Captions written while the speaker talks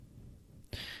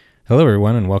Hello,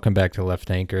 everyone, and welcome back to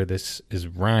Left Anchor. This is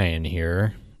Ryan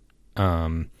here.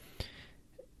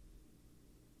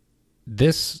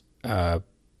 This will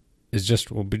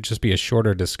just be a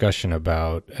shorter discussion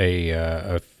about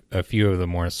a few of the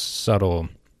more subtle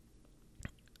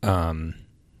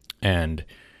and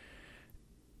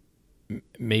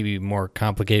maybe more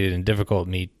complicated and difficult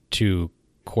Me Too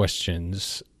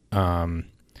questions. Given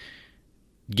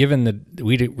that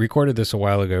we recorded this a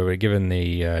while ago, but given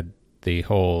the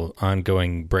whole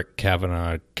ongoing Brett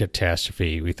Kavanaugh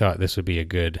catastrophe, we thought this would be a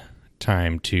good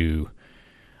time to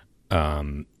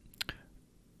put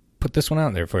this one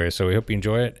out there for you. So we hope you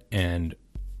enjoy it, and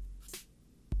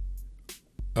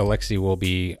Alexi will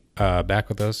be back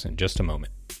with us in just a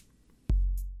moment.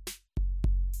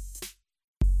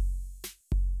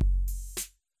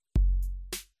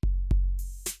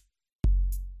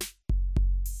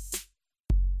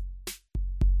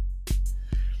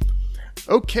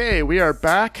 Okay, we are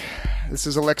back. This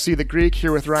is Alexi the Greek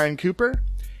here with Ryan Cooper,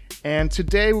 and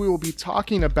today we will be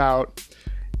talking about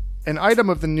an item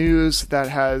of the news that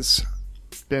has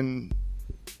been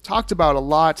talked about a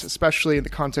lot, especially in the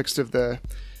context of the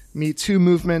Me Too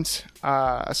movement,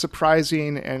 a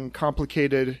surprising and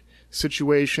complicated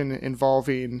situation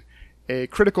involving a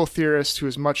critical theorist who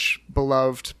is much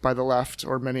beloved by the left,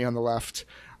 or many on the left,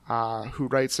 who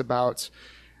writes about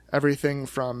everything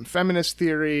from feminist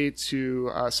theory to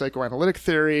psychoanalytic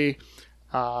theory,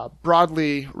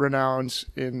 broadly renowned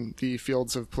in the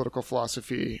fields of political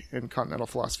philosophy, in continental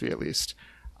philosophy at least.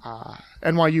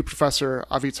 NYU professor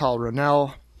Avital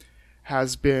Ronell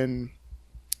has been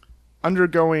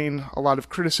undergoing a lot of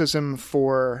criticism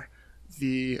for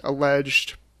the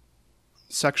alleged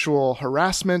sexual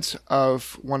harassment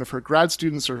of one of her grad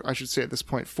students, or I should say at this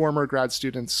point former grad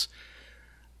students,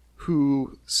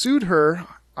 who sued her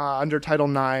under Title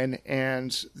IX,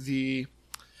 and the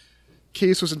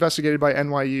case was investigated by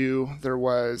NYU. There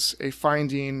was a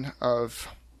finding of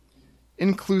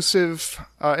inconclusive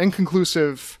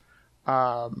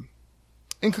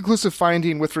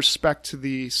finding with respect to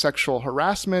the sexual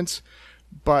harassment,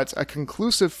 but a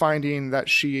conclusive finding that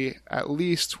she at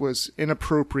least was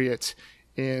inappropriate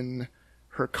in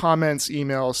her comments,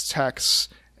 emails, texts,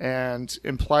 and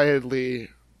impliedly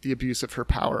the abuse of her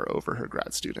power over her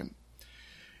grad student.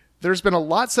 There's been a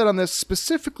lot said on this,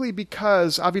 specifically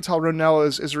because Avital Ronell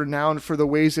is renowned for the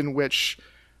ways in which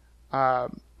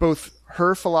both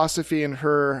her philosophy and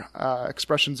her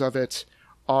expressions of it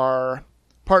are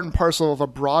part and parcel of a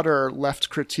broader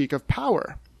left critique of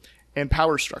power and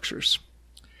power structures.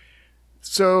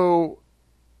 So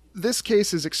this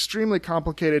case is extremely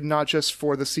complicated, not just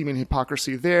for the seeming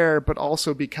hypocrisy there, but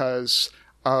also because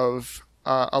of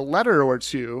a letter or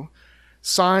two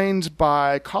signed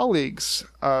by colleagues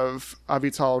of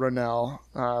Avital Ronell,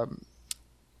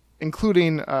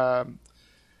 including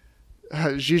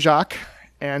Zizek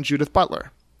and Judith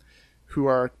Butler, who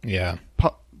are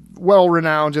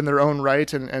well-renowned in their own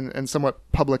right and somewhat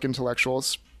public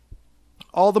intellectuals.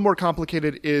 All the more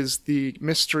complicated is the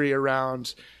mystery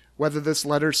around whether this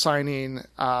letter signing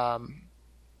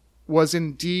was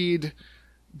indeed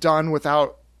done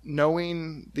without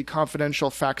knowing the confidential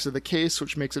facts of the case,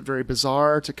 which makes it very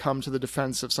bizarre to come to the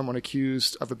defense of someone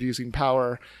accused of abusing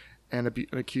power and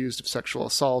accused of sexual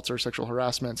assault or sexual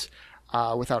harassment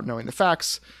without knowing the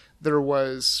facts. There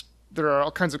are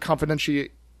all kinds of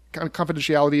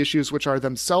confidentiality issues which are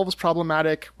themselves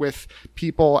problematic, with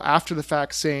people after the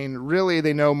fact saying really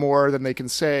they know more than they can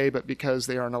say, but because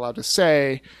they aren't allowed to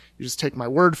say, you just take my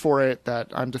word for it that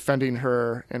I'm defending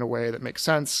her in a way that makes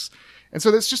sense. And so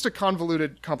it's just a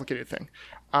convoluted, complicated thing.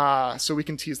 So we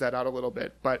can tease that out a little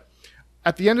bit. But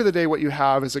at the end of the day, what you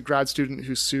have is a grad student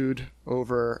who sued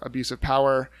over abuse of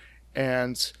power,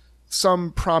 and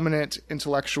some prominent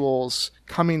intellectuals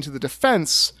coming to the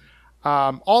defense,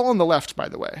 all on the left, by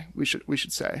the way, we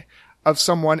should say, of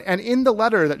someone. And in the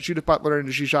letter that Judith Butler and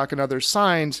Zizek and others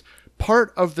signed,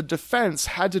 part of the defense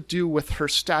had to do with her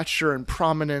stature and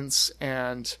prominence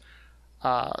and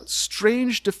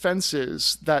strange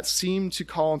defenses that seem to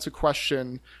call into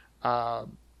question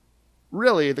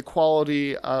really the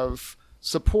quality of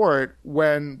support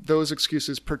when those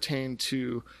excuses pertain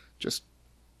to just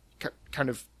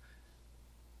kind of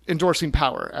endorsing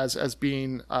power as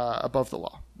being above the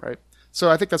law, right? So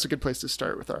I think that's a good place to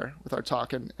start with our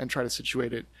talk and try to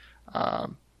situate it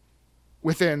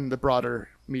within the broader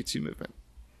Me Too movement.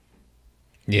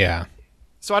 Yeah.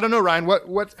 So I don't know, Ryan,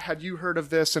 what had you heard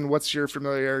of this, and what's your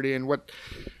familiarity, and what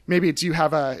maybe do you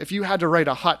have if you had to write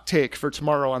a hot take for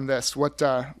tomorrow on this, what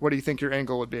do you think your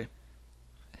angle would be?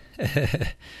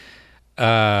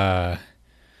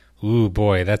 Ooh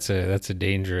boy, that's a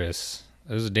dangerous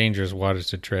Those are dangerous waters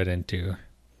to tread into.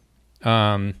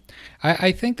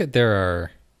 I think that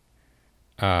there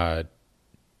are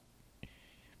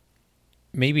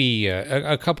maybe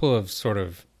a couple of sort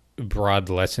of broad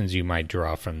lessons you might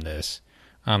draw from this.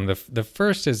 The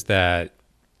first is that,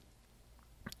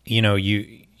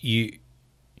 you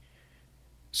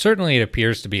certainly it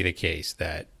appears to be the case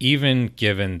that even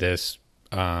given this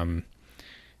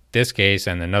this case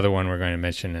and another one we're going to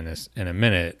mention in a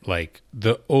minute, like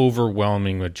the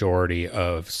overwhelming majority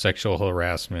of sexual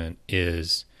harassment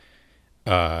is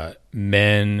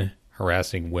men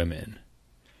harassing women.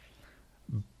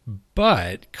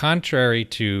 But contrary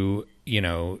to,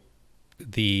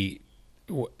 the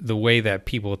way that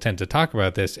people tend to talk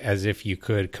about this, as if you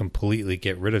could completely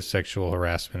get rid of sexual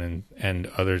harassment and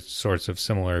other sorts of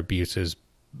similar abuses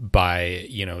by,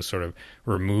 sort of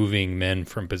removing men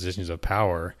from positions of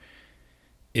power,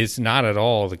 it's not at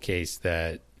all the case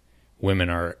that women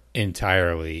are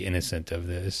entirely innocent of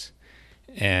this.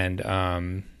 And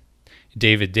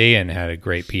David Dayen had a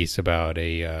great piece about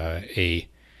a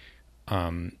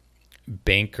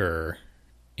banker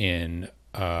in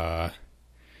a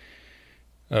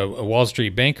Wall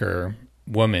Street banker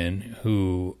woman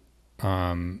who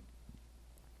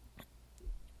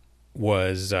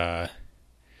was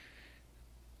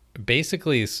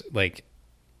basically like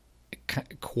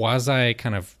quasi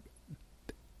kind of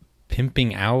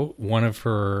pimping out one of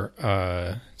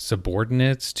her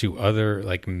subordinates to other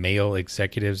like male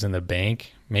executives in the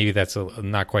bank. Maybe that's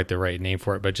not quite the right name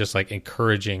for it, but just like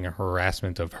encouraging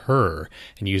harassment of her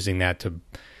and using that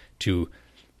to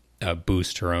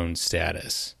boost her own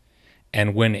status.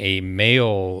 And when a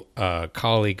male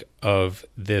colleague of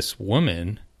this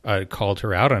woman called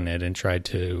her out on it and tried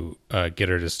to get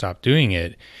her to stop doing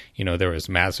it, there was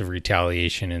massive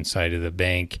retaliation inside of the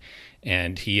bank,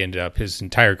 and he ended up, his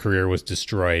entire career was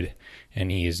destroyed,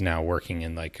 and he is now working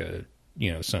in like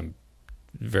some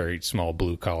very small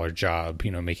blue collar job,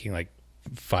 making like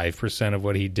 5% of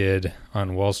what he did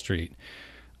on Wall Street.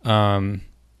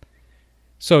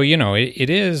 So, it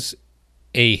is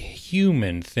a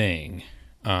human thing.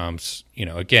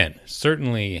 Again,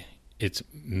 certainly it's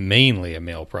mainly a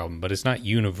male problem, but it's not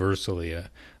universally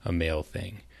a male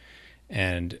thing.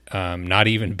 And not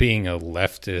even being a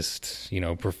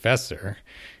leftist, professor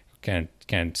can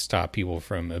stop people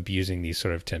from abusing these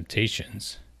sort of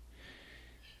temptations.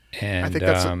 And I think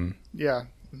that's yeah.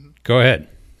 Go ahead.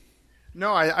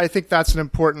 No, I think that's an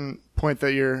important point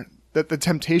that the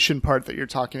temptation part that you're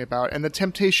talking about. And the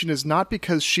temptation is not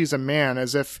because she's a man,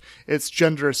 as if it's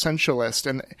gender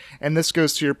essentialist. And this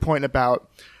goes to your point about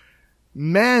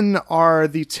men are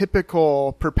the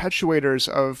typical perpetuators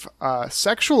of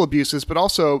sexual abuses, but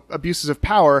also abuses of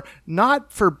power,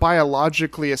 not for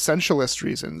biologically essentialist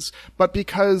reasons, but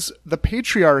because the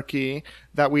patriarchy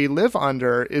that we live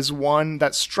under is one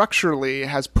that structurally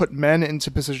has put men into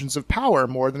positions of power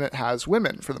more than it has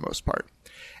women for the most part.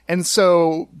 And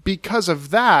so because of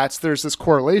that, there's this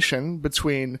correlation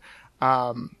between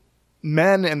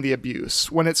men and the abuse,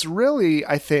 when it's really,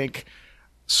 I think,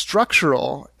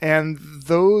 structural, and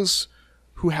those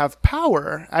who have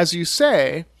power, as you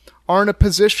say, are in a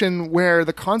position where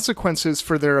the consequences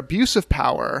for their abuse of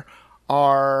power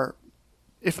are,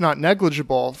 if not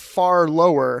negligible, far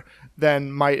lower than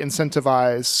might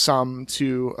incentivize some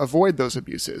to avoid those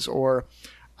abuses or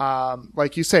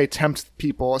like you say, tempt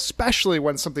people, especially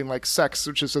when something like sex,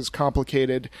 which is as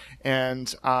complicated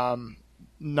and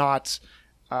not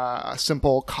a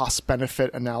simple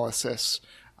cost-benefit analysis,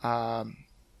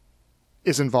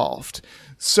 is involved.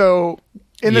 So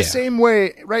in the same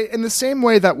way, right, in the same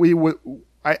way that we would,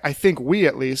 I think we,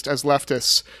 at least, as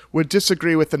leftists, would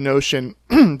disagree with the notion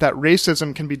that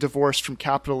racism can be divorced from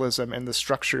capitalism and the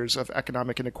structures of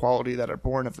economic inequality that are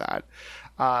born of that.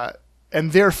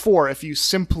 And therefore, if you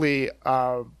simply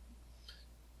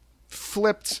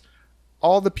flipped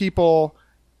all the people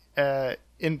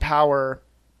in power,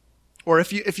 or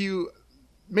if you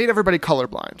made everybody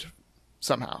colorblind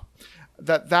somehow,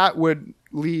 that would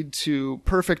lead to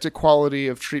perfect equality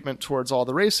of treatment towards all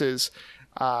the races,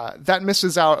 that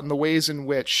misses out on the ways in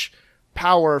which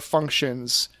power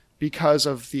functions because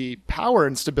of the power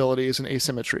instabilities and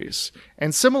asymmetries.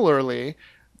 And similarly,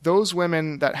 those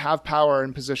women that have power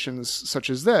in positions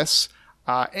such as this,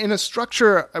 in a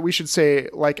structure, we should say,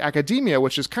 like academia,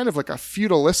 which is kind of like a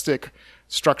feudalistic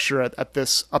structure at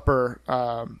this upper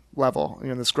level,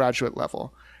 this graduate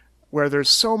level, where there's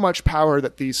so much power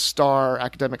that these star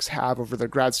academics have over their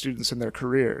grad students and their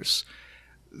careers.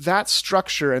 That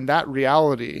structure and that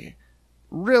reality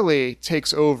really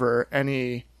takes over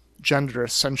any gender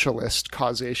essentialist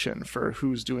causation for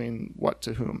who's doing what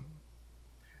to whom.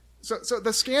 So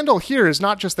the scandal here is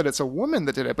not just that it's a woman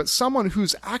that did it, but someone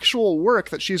whose actual work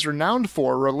that she's renowned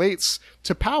for relates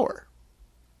to power.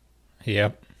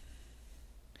 Yep.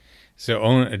 So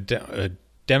a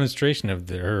demonstration of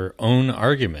her own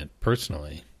argument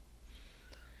personally.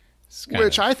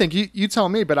 Which I think, you tell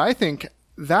me, but I think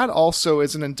that also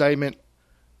is an indictment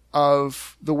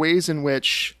of the ways in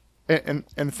which,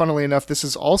 and funnily enough, this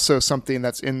is also something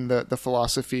that's in the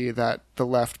philosophy that the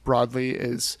left broadly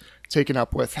is taken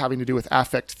up with, having to do with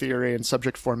affect theory and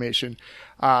subject formation.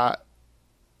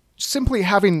 Simply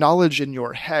having knowledge in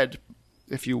your head,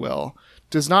 if you will,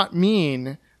 does not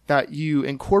mean that you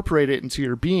incorporate it into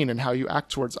your being and how you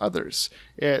act towards others.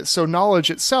 So knowledge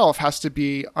itself has to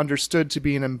be understood to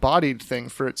be an embodied thing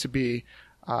for it to be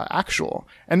actual.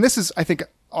 And this is, I think,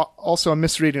 also a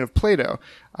misreading of Plato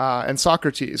and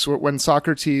Socrates. When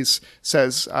Socrates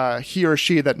says he or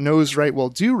she that knows right will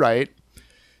do right,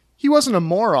 he wasn't a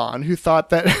moron who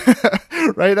thought that,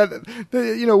 right?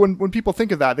 When people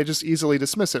think of that, they just easily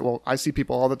dismiss it. Well, I see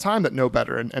people all the time that know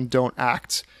better and don't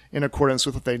act in accordance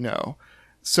with what they know.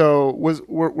 So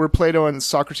were Plato and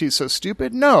Socrates so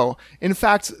stupid? No. In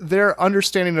fact, their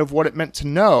understanding of what it meant to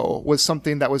know was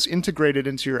something that was integrated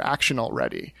into your action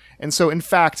already. And so, in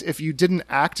fact, if you didn't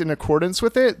act in accordance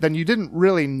with it, then you didn't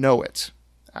really know it,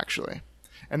 actually.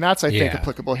 And that's, I think,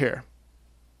 applicable here.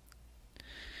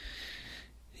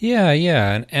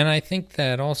 Yeah. And I think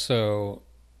that also,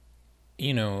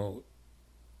 again,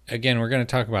 we're going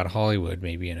to talk about Hollywood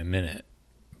maybe in a minute,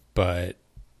 but,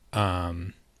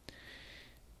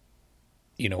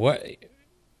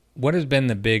 what has been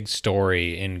the big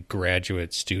story in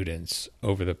graduate students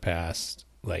over the past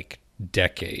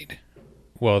decade?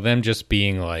 Well, them just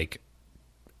being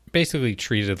basically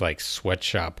treated like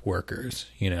sweatshop workers,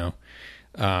 people,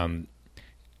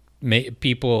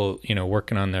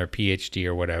 working on their PhD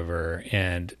or whatever,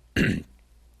 and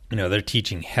they're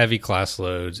teaching heavy class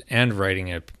loads and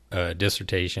writing a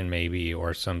dissertation maybe,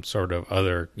 or some sort of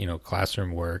other,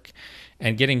 classroom work,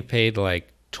 and getting paid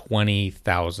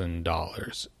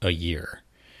 $20,000 a year,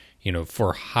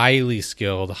 for highly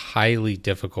skilled, highly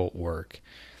difficult work.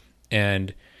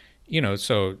 And,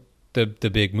 so the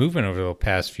big movement over the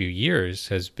past few years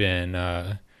has been,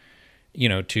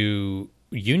 to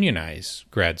unionize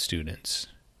grad students,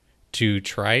 to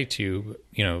try to,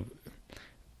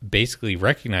 basically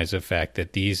recognize the fact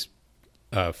that these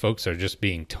folks are just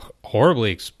being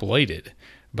horribly exploited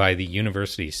by the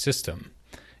university system,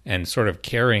 and sort of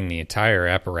carrying the entire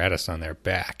apparatus on their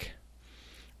back,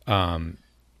 to,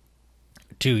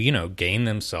 gain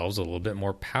themselves a little bit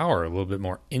more power, a little bit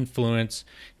more influence,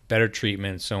 better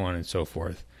treatment, so on and so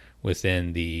forth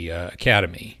within the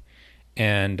academy.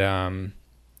 And,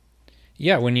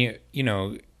 when you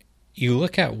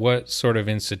look at what sort of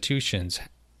institutions,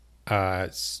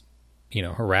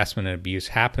 harassment and abuse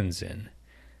happens in,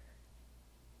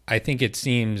 I think it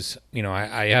seems,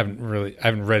 I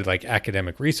haven't read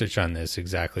academic research on this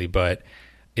exactly, but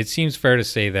it seems fair to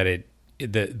say that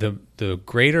the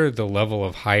greater the level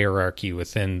of hierarchy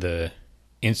within the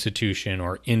institution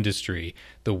or industry,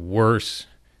 the worse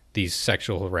these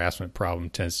sexual harassment problem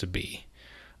tends to be.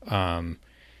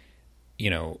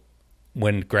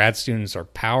 When grad students are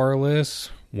powerless,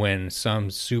 when some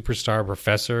superstar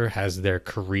professor has their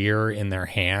career in their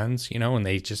hands, and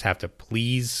they just have to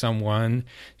please someone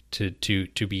to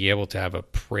be able to have a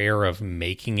prayer of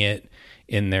making it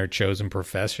in their chosen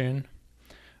profession,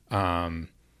 then,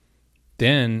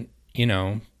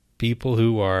 people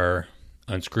who are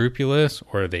unscrupulous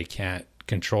or they can't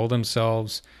control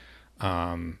themselves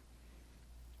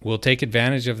will take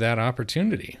advantage of that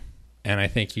opportunity. And I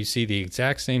think you see the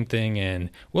exact same thing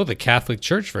in, the Catholic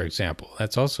Church, for example.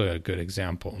 That's also a good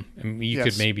example. I mean, you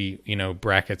could maybe,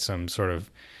 bracket some sort of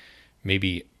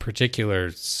maybe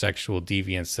particular sexual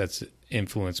deviance that's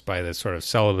influenced by the sort of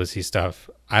celibacy stuff.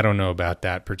 I don't know about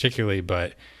that particularly,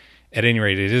 but at any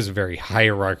rate, it is a very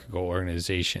hierarchical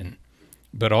organization.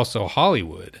 But also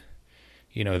Hollywood,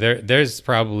 that's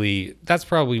probably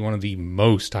one of the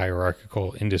most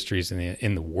hierarchical industries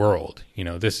in the world.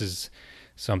 This is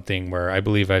something where I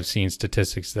believe I've seen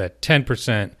statistics that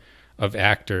 10% of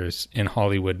actors in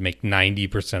Hollywood make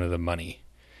 90% of the money,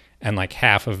 and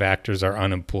half of actors are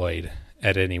unemployed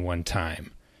at any one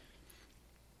time.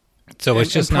 So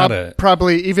it's just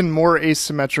probably even more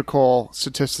asymmetrical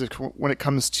statistic when it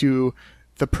comes to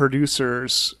the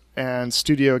producers and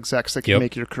studio execs that can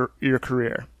make your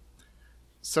career,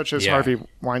 such as Harvey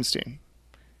Weinstein.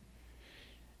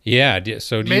 Yeah.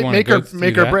 So do you want to go through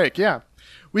make or break? Yeah.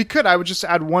 We could. I would just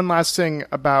add one last thing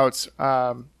about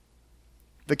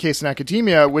the case in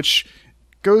academia, which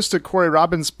goes to Corey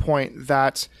Robbins' point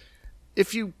that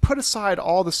if you put aside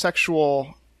all the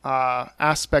sexual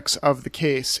aspects of the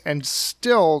case and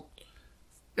still,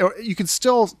 you can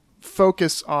still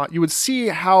focus on, you would see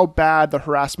how bad the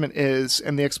harassment is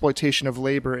and the exploitation of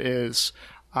labor is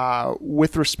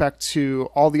with respect to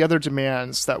all the other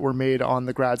demands that were made on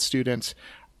the grad student,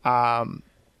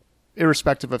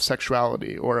 irrespective of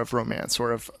sexuality or of romance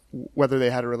or of whether they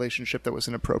had a relationship that was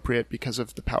inappropriate because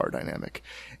of the power dynamic.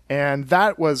 And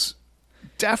that was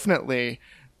definitely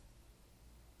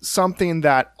something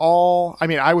that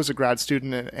I was a grad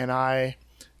student and I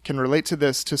can relate to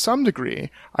this to some degree.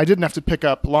 I didn't have to pick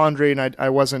up laundry, and I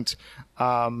wasn't,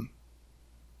 I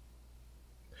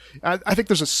think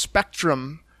there's a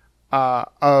spectrum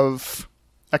of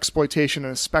exploitation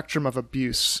and a spectrum of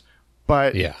abuse,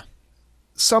 but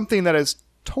something that is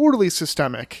totally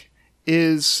systemic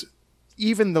is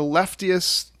even the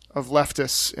leftiest of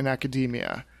leftists in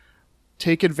academia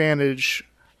take advantage,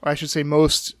 or I should say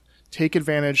most take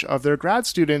advantage of their grad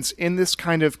students in this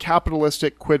kind of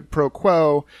capitalistic quid pro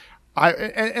quo.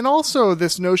 And also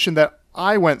this notion that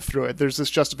I went through it. There's this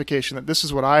justification that this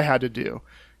is what I had to do,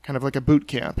 kind of like a boot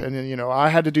camp. And then, I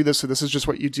had to do this, so this is just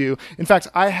what you do. In fact,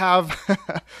 I have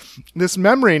this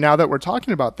memory now that we're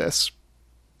talking about this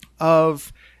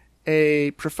of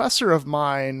a professor of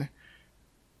mine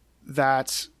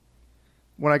that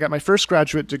when I got my first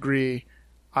graduate degree,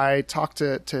 I talked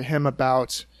to him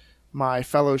about my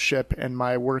fellowship and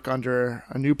my work under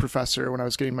a new professor when I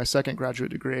was getting my second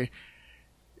graduate degree.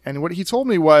 And what he told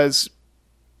me was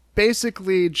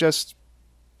basically, just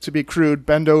to be crude,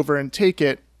 bend over and take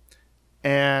it.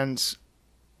 And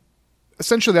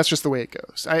essentially that's just the way it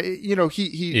goes.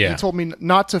 He told me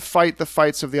not to fight the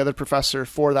fights of the other professor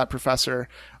for that professor,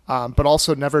 but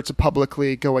also never to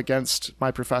publicly go against my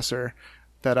professor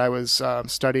that I was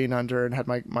studying under and had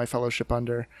my fellowship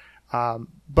under.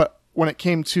 But when it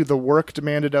came to the work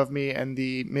demanded of me and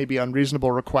the maybe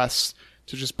unreasonable requests,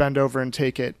 to just bend over and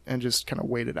take it and just kind of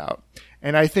wait it out.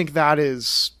 And I think that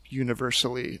is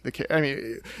universally the case. I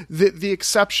mean, the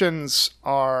exceptions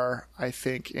are, I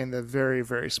think, in the very,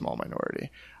 very small minority.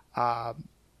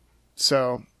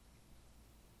 So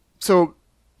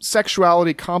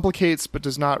sexuality complicates but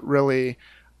does not really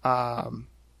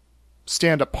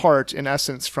stand apart, in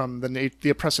essence, from the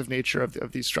oppressive nature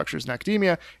of these structures in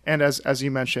academia, and as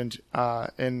you mentioned,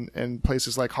 in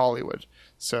places like Hollywood.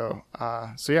 So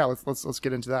yeah, let's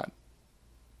get into that.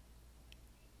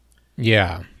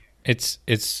 Yeah, it's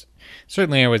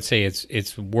certainly, I would say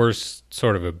it's worse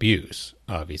sort of abuse,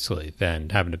 obviously, than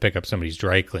having to pick up somebody's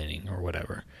dry cleaning or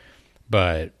whatever.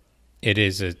 But it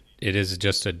is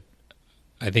just a.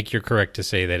 I think you're correct to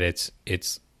say that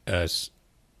it's a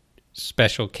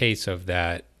special case of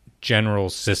that general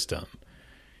system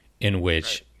in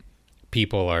which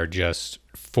people are just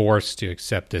forced to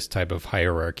accept this type of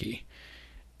hierarchy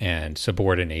and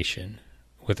subordination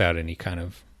without any kind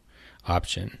of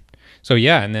option. So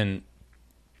yeah, and then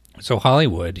so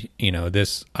Hollywood,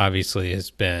 this obviously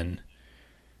has been,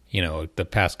 the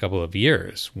past couple of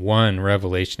years, one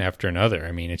revelation after another.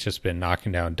 I mean, it's just been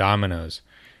knocking down dominoes.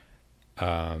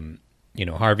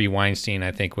 Harvey Weinstein,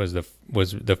 I think, was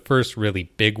the first really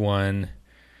big one.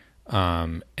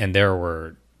 And there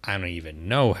were, I don't even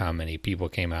know how many people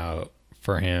came out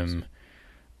for him.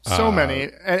 So many.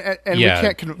 And we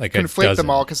can't conflate them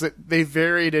all because they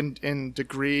varied in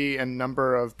degree and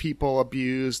number of people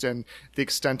abused and the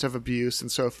extent of abuse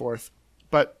and so forth.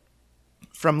 But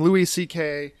from Louis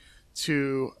C.K.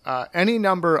 to any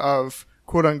number of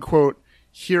quote unquote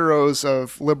heroes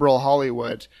of liberal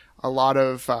Hollywood, a lot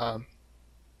of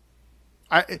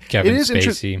Kevin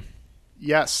Spacey.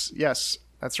 Yes,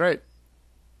 that's right.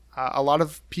 A lot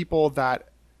of people that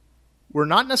were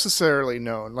not necessarily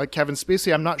known, like Kevin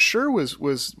Spacey, I'm not sure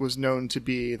was known to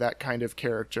be that kind of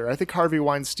character. I think Harvey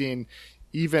Weinstein,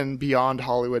 even beyond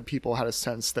Hollywood, people had a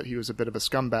sense that he was a bit of a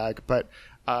scumbag. But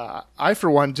I, for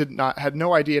one, had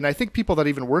no idea, and I think people that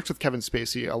even worked with Kevin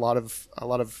Spacey, a lot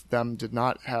of them did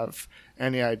not have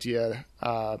any idea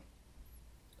of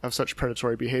such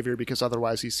predatory behavior, because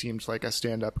otherwise he seemed like a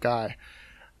stand-up guy.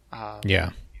 Yeah.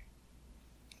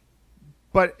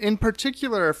 But in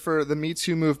particular for the Me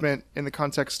Too movement, in the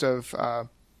context of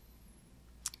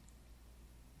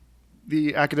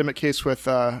the academic case with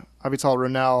Avital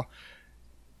Ronell,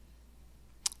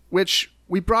 which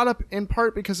we brought up in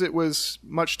part because it was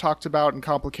much talked about and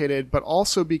complicated, but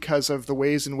also because of the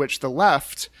ways in which the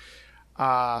left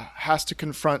has to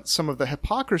confront some of the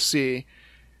hypocrisy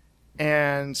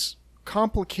and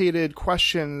complicated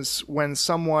questions when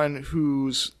someone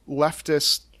whose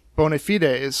leftist bona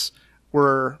fides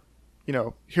were,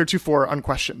 heretofore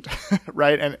unquestioned,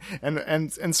 right?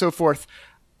 And so forth.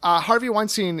 Harvey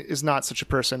Weinstein is not such a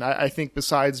person. I think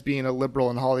besides being a liberal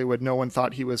in Hollywood, no one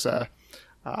thought he was a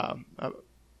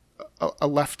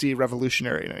lefty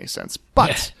revolutionary in any sense.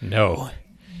 But no.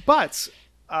 But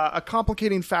a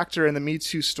complicating factor in the Me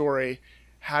Too story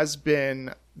has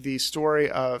been the story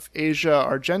of Asia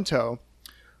Argento,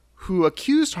 who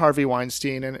accused Harvey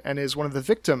Weinstein and is one of the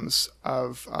victims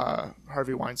of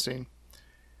Harvey Weinstein.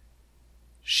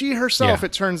 She herself,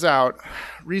 it turns out,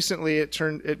 recently it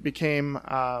came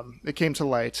to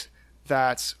light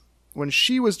that when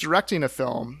she was directing a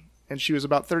film, and she was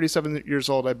about 37 years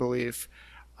old, I believe,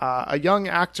 a young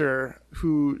actor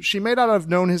who she may not have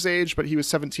known his age, but he was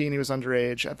 17, he was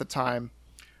underage at the time.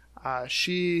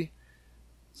 She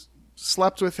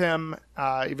slept with him,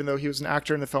 even though he was an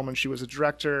actor in the film and she was a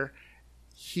director.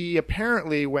 He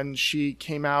apparently, when she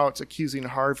came out accusing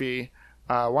Harvey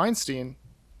Weinstein,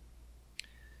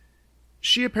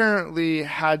 she apparently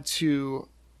had to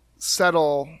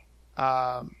settle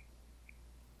the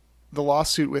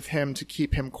lawsuit with him to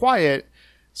keep him quiet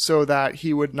so that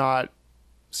he would not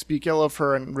speak ill of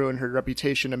her and ruin her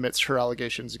reputation amidst her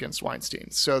allegations against Weinstein.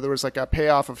 So there was like a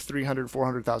payoff of $300,000,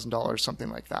 $400,000,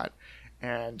 something like that.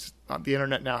 And the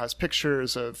internet now has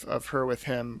pictures of her with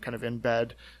him kind of in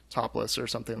bed, topless or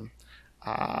something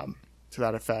to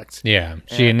that effect. Yeah.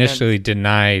 She initially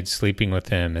denied sleeping with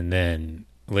him, and then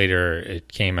later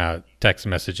it came out text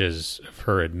messages of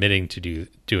her admitting to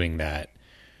doing that.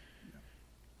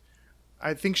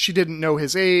 I think she didn't know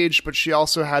his age, but she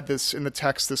also had this in the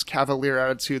text, this cavalier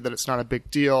attitude that it's not a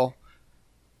big deal.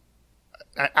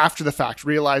 After the fact,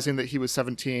 realizing that he was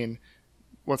 17,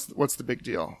 what's the big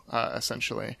deal,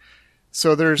 essentially?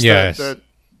 So there's the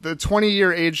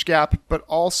 20-year age gap, but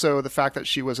also the fact that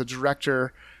she was a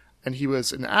director and he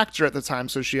was an actor at the time,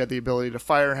 so she had the ability to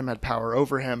fire him, had power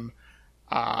over him.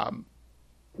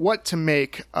 What to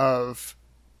make of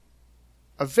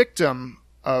a victim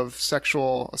of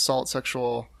sexual assault,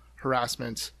 sexual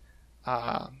harassment,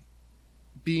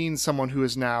 being someone who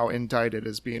is now indicted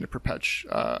as being a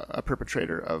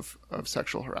perpetrator of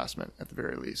sexual harassment at the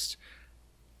very least.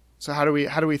 So how do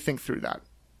we think through that?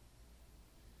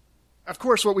 Of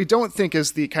course, what we don't think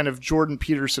is the kind of Jordan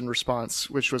Peterson response,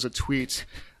 which was a tweet.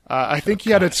 I think he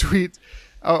had a tweet.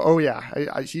 Oh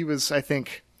yeah, he was. I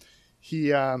think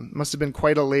he must have been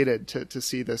quite elated to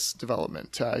see this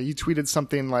development. He tweeted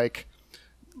something like,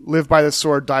 "Live by the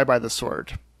sword, die by the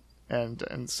sword," and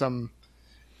some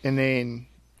inane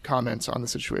comments on the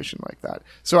situation like that.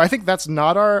 So I think that's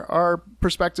not our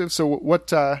perspective. So what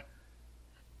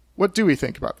do we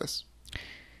think about this?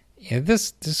 Yeah,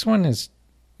 this is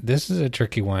a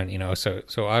tricky one, so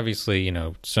obviously,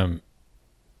 some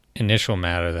initial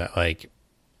matter that like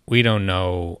we don't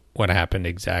know what happened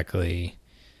exactly.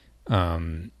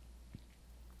 And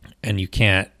you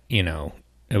can't,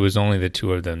 it was only the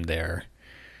two of them there.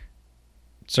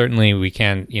 Certainly we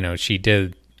can, she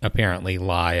did apparently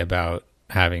lie about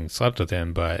having slept with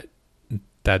him, but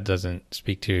that doesn't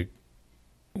speak to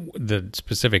the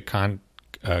specific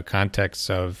context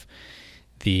of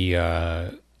the,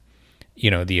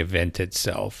 the event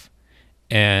itself.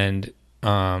 And,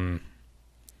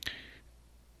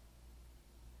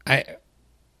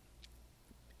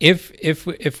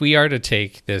 if we are to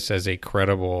take this as a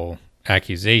credible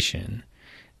accusation,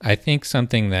 I think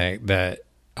something that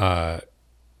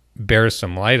bears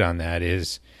some light on that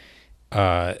is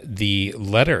the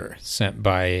letter sent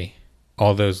by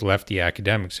all those lefty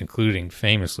academics, including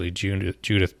famously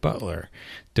Judith Butler,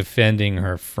 defending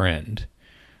her friend,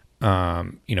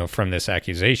 from this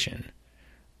accusation.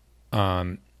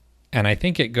 And I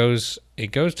think it goes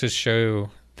to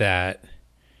show that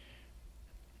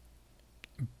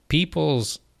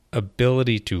people's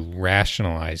ability to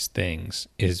rationalize things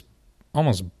is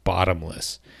almost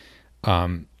bottomless,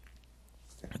 to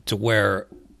where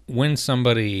when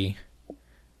somebody,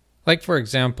 like for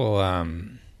example,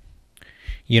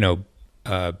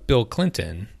 Bill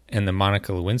Clinton and the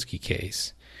Monica Lewinsky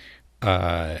case,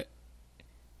 and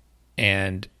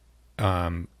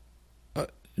a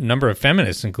number of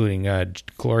feminists, including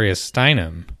Gloria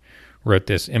Steinem, wrote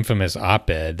this infamous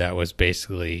op-ed that was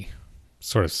basically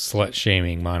sort of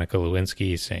slut-shaming Monica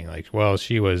Lewinsky, saying like, well,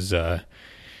 she was, it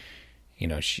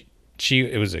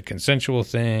was a consensual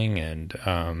thing, and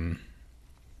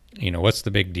what's the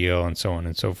big deal, and so on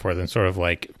and so forth, and sort of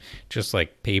like just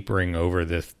like papering over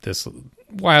this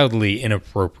wildly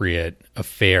inappropriate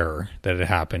affair that had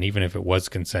happened, even if it was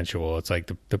consensual. It's like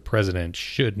the president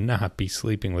should not be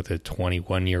sleeping with a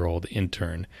 21-year-old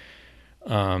intern.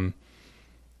 I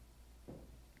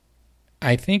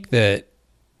think that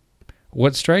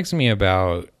what strikes me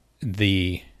about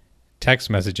the text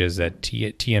messages that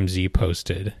TMZ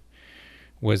posted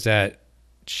was that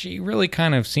she really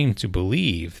kind of seemed to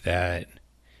believe that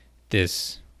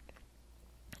this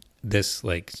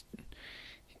like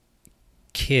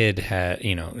kid had,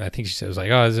 you know, I think she said, it was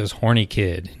like, oh, this horny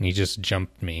kid and he just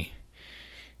jumped me.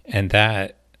 And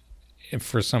that,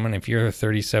 for someone, if you're a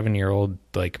 37-year-old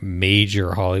like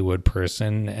major Hollywood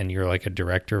person and you're like a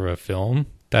director of a film,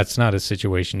 that's not a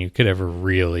situation you could ever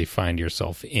really find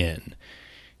yourself in,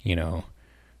 you know,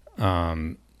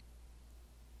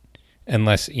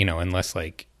 unless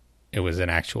like it was an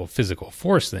actual physical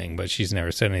force thing. But she's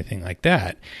never said anything like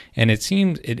that. And it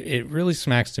seems, it really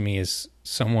smacks to me as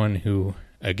someone who,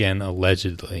 again,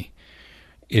 allegedly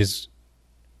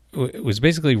was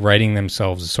basically writing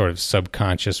themselves a sort of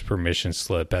subconscious permission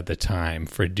slip at the time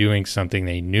for doing something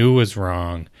they knew was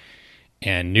wrong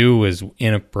and knew was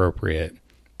inappropriate,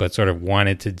 but sort of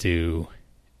wanted to do,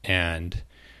 and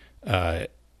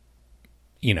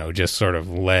just sort of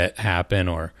let happen,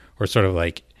 or sort of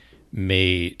like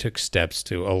took steps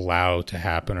to allow to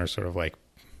happen, or sort of like,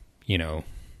 you know,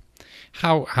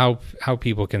 how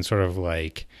people can sort of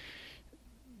like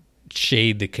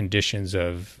shade the conditions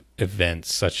of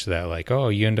events such that, like, oh,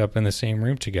 you end up in the same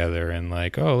room together, and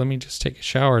like, oh, let me just take a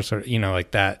shower, sort of, you know,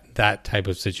 like that type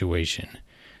of situation,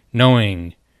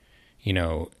 knowing, you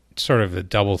know, sort of a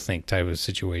double think type of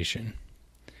situation.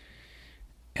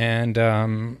 And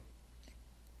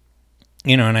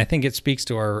you know, and I think it speaks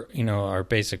to our, you know, our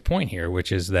basic point here,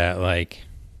 which is that like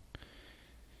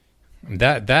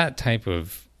that type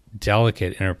of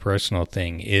delicate interpersonal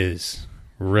thing is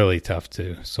really tough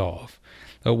to solve.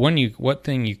 But what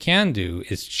thing you can do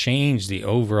is change the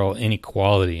overall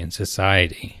inequality in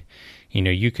society. You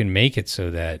know, you can make it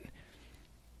so that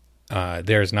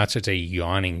there's not such a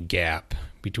yawning gap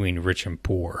between rich and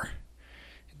poor.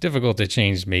 Difficult to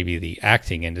change maybe the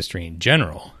acting industry in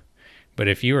general. But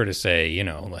if you were to say, you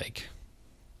know, like,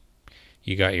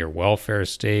 you got your welfare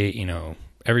state, you know,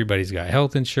 everybody's got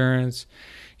health insurance,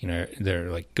 you know, they're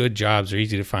like good jobs, are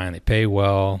easy to find, they pay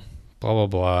well, blah,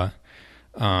 blah,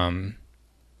 blah.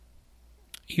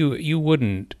 You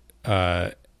wouldn't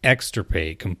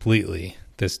extirpate completely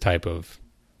this type of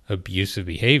abusive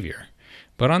behavior.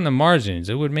 But on the margins,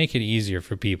 it would make it easier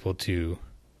for people to,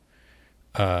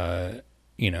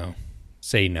 you know,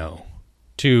 say no,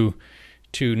 to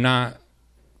not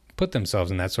put themselves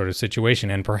in that sort of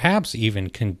situation, and perhaps even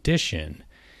condition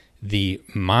the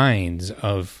minds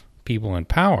of people in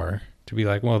power to be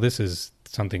like, well, this is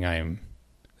something I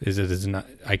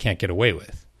can't get away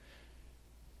with.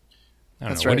 I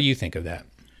don't know. Right. What do you think of that?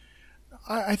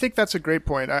 I think that's a great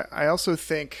point. I also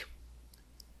think,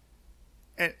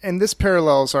 and this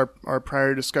parallels our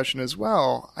prior discussion as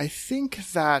well, I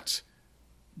think that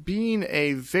being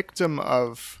a victim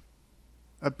of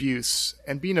abuse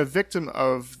and being a victim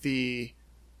of the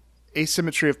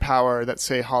asymmetry of power that,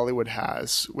 say, Hollywood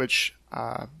has, which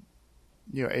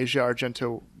you know, Asia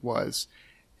Argento was,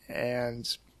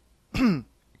 and in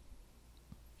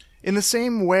the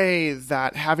same way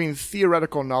that having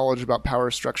theoretical knowledge about power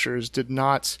structures did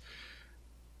not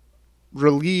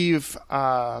relieve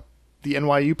the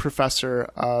NYU professor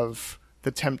of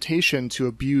the temptation to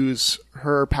abuse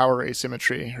her power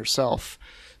asymmetry herself.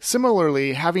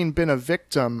 Similarly, having been a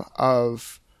victim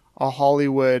of a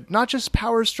Hollywood, not just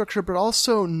power structure, but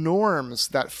also norms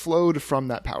that flowed from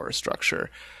that power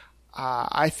structure,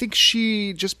 I think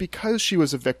she, just because she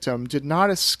was a victim, did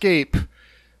not escape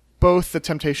both the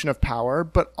temptation of power,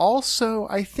 but also,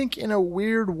 I think in a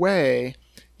weird way,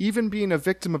 even being a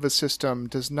victim of a system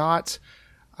does not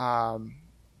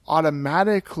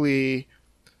automatically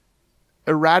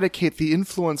eradicate the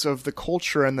influence of the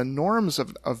culture and the norms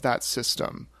of that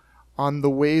system on the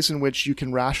ways in which you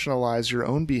can rationalize your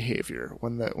own behavior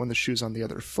when the shoe's on the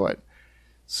other foot.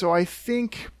 So I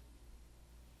think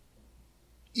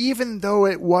even though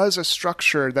it was a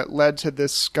structure that led to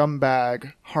this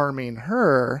scumbag harming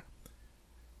her,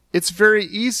 it's very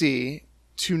easy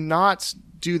to not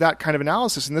do that kind of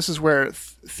analysis. And this is where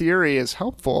theory is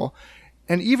helpful.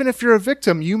 And even if you're a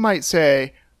victim, you might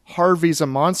say, Harvey's a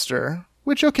monster,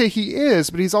 which, okay, he is,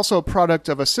 but he's also a product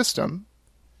of a system.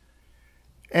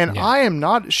 And yeah. I am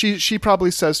not, she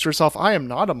probably says to herself, I am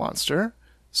not a monster.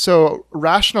 So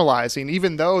rationalizing,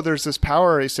 even though there's this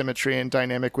power asymmetry and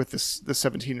dynamic with this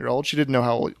 17-year-old, she didn't know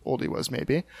how old he was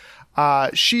maybe,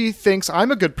 she thinks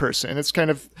I'm a good person. It's kind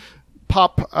of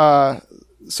pop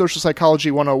social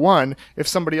psychology 101. If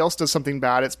somebody else does something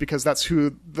bad, it's because that's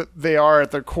who they are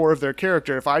at the core of their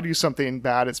character. If I do something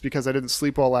bad, it's because I didn't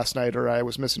sleep well last night or I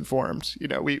was misinformed. You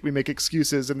know, we make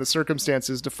excuses and the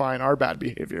circumstances define our bad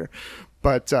behavior.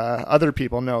 but other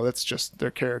people, no, that's just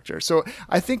their character. So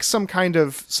I think some kind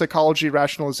of psychology,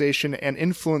 rationalization, and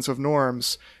influence of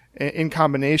norms in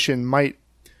combination might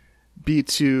be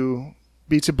to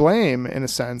blame in a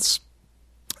sense.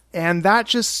 And that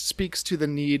just speaks to the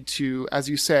need to, as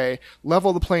you say,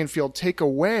 level the playing field, take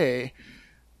away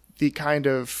the kind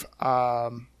of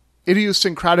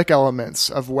idiosyncratic elements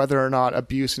of whether or not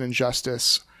abuse and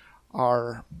injustice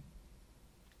are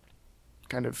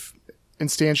kind of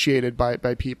instantiated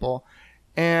by people,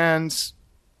 and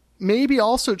maybe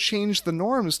also change the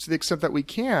norms to the extent that we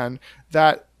can,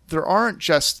 that there aren't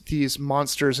just these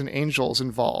monsters and angels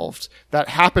involved that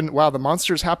happen. Wow, the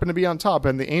monsters happen to be on top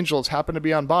and the angels happen to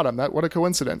be on bottom. What a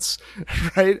coincidence,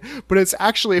 right? But it's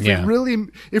actually,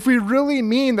 if we really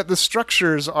mean that the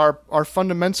structures are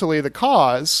fundamentally the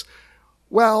cause,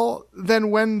 well, then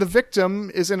when the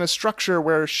victim is in a structure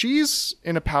where she's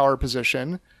in a power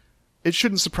position, it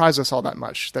shouldn't surprise us all that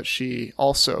much that she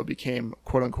also became,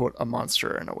 quote unquote, a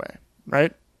monster in a way,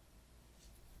 right?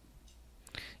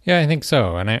 Yeah, I think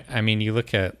so. And I mean, you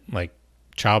look at like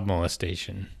child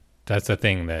molestation, that's a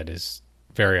thing that is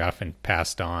very often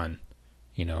passed on.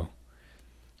 You know,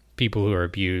 people who are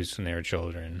abused when they were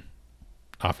children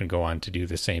often go on to do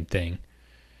the same thing.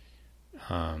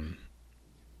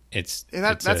 That's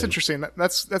interesting.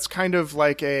 That's kind of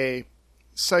like a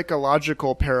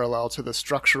psychological parallel to the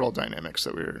structural dynamics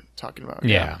that we were talking about.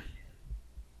 Yeah.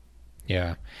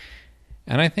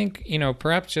 And I think, you know,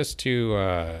 perhaps just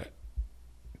to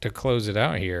close it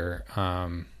out here,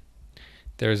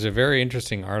 there's a very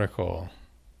interesting article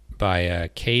by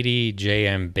Katie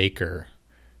J.M. Baker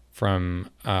from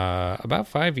about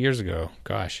 5 years ago.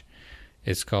 Gosh,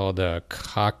 it's called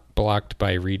Cock Blocked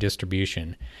by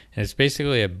Redistribution. And it's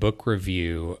basically a book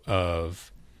review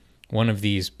of one of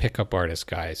these pickup artist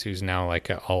guys who's now like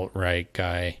an alt-right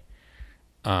guy.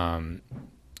 Darush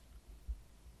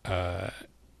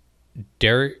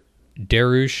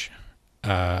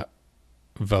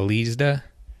Valizda.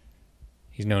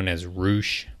 He's known as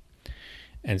Roosh.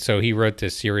 And so he wrote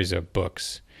this series of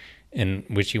books in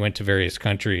which he went to various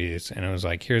countries and it was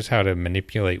like, here's how to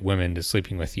manipulate women to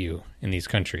sleeping with you in these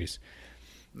countries.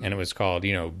 And it was called,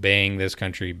 you know, bang this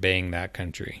country, bang that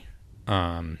country.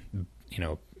 You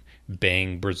know,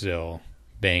 bang Brazil,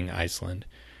 bang Iceland.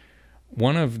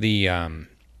 One of the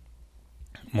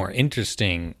more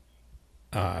interesting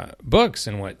books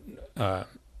and what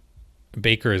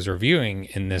Baker is reviewing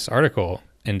in this article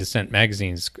in Dissent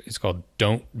magazine is called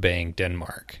Don't Bang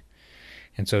Denmark.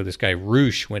 And so this guy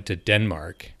Roosh went to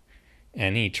Denmark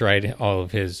and he tried all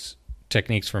of his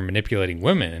techniques for manipulating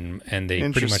women and they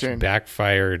pretty much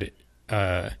backfired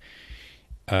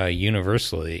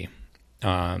universally.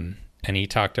 And he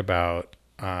talked about,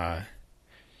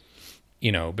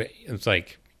 you know, it's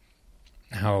like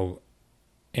how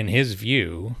in his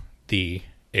view, the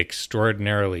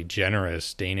extraordinarily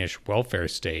generous Danish welfare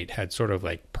state had sort of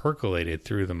like percolated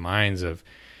through the minds of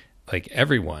like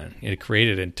everyone. It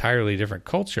created an entirely different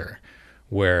culture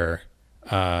where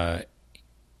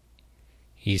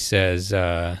he says,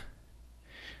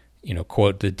 you know,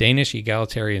 quote, the Danish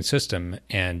egalitarian system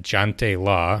and Jante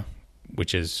law,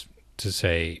 which is to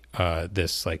say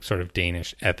this like sort of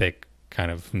Danish ethic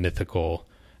kind of mythical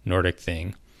Nordic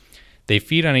thing, they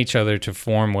feed on each other to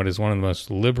form what is one of the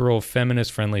most liberal,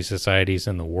 feminist-friendly societies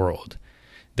in the world.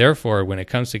 Therefore, when it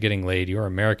comes to getting laid, your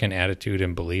American attitude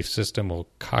and belief system will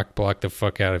cock-block the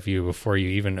fuck out of you before you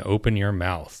even open your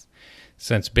mouth.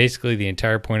 Since basically the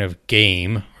entire point of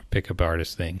game, or pickup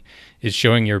artist thing, is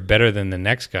showing you're better than the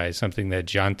next guy, something that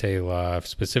Jante law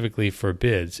specifically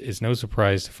forbids, it's no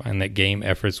surprise to find that game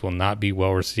efforts will not be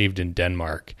well received in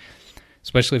Denmark,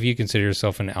 especially if you consider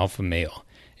yourself an alpha male.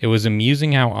 It was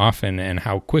amusing how often and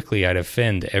how quickly I'd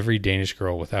offend every Danish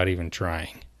girl without even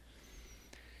trying.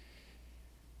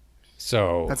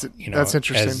 So that's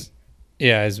interesting.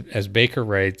 As Baker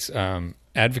writes,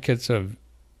 advocates of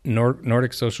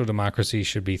Nordic social democracy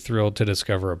should be thrilled to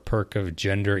discover a perk of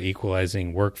gender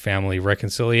equalizing work-family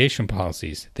reconciliation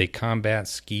policies. They combat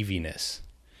skeeviness.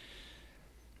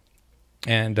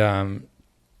 And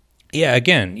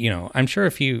again, you know, I'm sure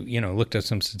if you looked at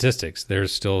some statistics,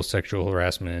 there's still sexual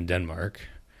harassment in Denmark.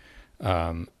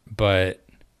 But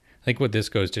I think what this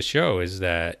goes to show is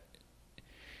that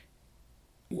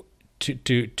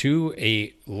to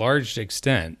a large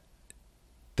extent,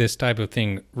 this type of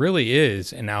thing really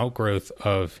is an outgrowth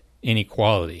of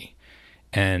inequality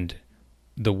and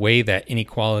the way that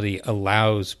inequality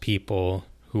allows people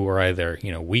who are either,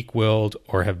 you know, weak-willed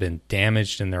or have been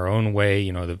damaged in their own way,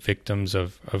 you know, the victims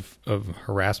of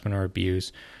harassment or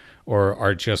abuse, or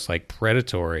are just like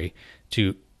predatory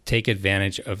to take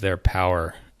advantage of their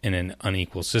power in an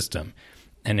unequal system.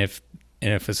 And if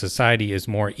a society is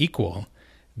more equal,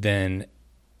 then,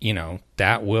 you know,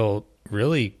 that will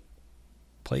really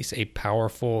place a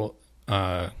powerful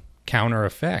counter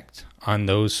effect on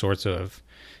those sorts of,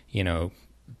 you know,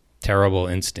 terrible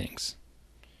instincts.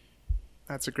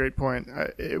 That's a great point.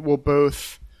 It will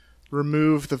both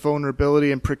remove the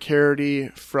vulnerability and precarity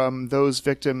from those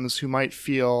victims who might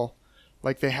feel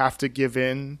like they have to give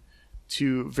in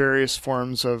to various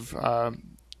forms of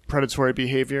predatory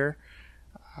behavior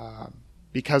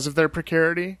because of their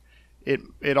precarity.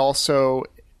 It also,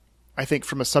 I think,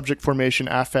 from a subject formation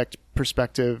affect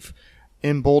perspective,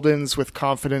 emboldens with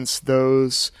confidence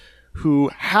those who,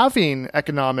 having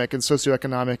economic and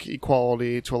socioeconomic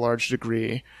equality to a large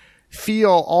degree, feel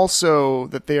also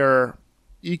that they are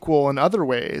equal in other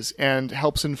ways, and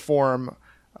helps inform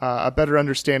a better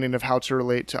understanding of how to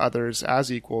relate to others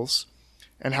as equals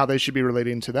and how they should be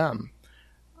relating to them.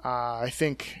 I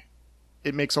think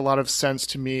it makes a lot of sense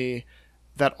to me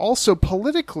that also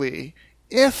politically,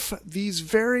 if these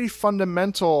very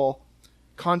fundamental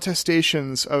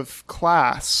contestations of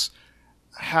class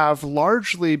have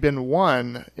largely been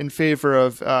won in favor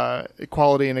of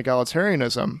equality and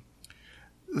egalitarianism,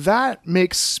 that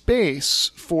makes space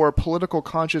for political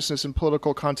consciousness and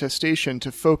political contestation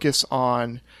to focus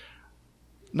on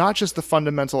not just the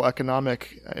fundamental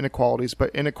economic inequalities, but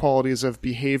inequalities of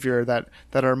behavior that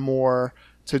are more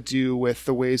to do with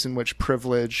the ways in which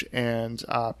privilege and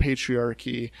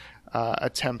patriarchy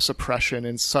attempts oppression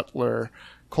in subtler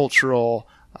cultural,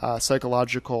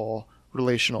 psychological,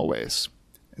 relational ways.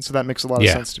 And so that makes a lot of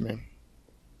sense to me.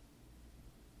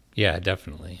 Yeah,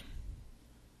 definitely.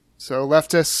 So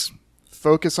leftists,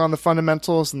 focus on the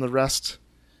fundamentals and the rest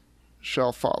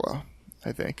shall follow,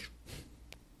 I think.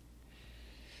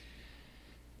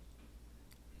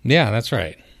 Yeah, that's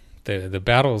right. The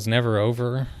battle is never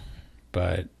over,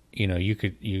 but you know,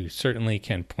 you certainly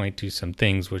can point to some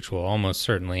things which will almost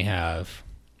certainly have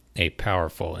a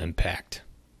powerful impact.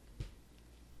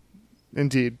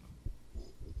 Indeed.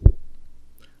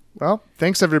 Well,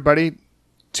 thanks everybody.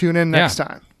 Tune in next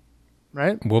time.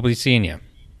 Right? We'll be seeing you.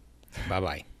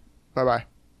 Bye-bye. Bye-bye.